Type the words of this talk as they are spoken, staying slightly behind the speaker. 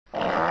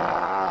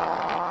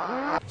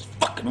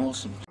fucking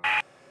awesome.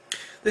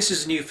 This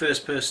is a new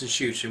first-person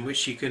shooter in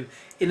which you can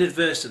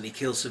inadvertently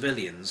kill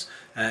civilians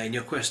in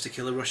your quest to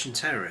kill a Russian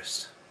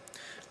terrorist.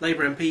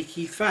 Labour MP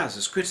Keith Vazzy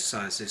has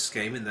criticised this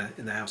game in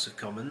the House of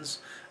Commons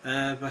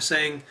by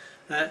saying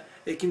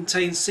it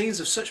contains scenes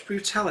of such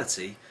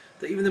brutality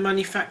that even the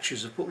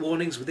manufacturers have put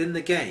warnings within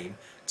the game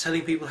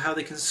telling people how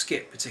they can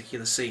skip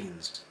particular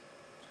scenes.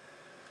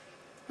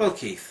 Well,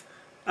 Keith,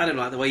 I don't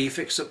like the way you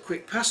fixed up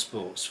quick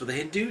passports for the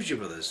Hinduja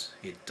brothers,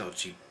 you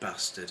dodgy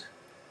bastard.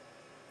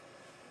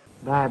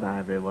 Bye bye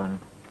everyone.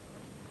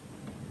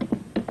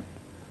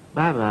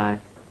 Bye bye.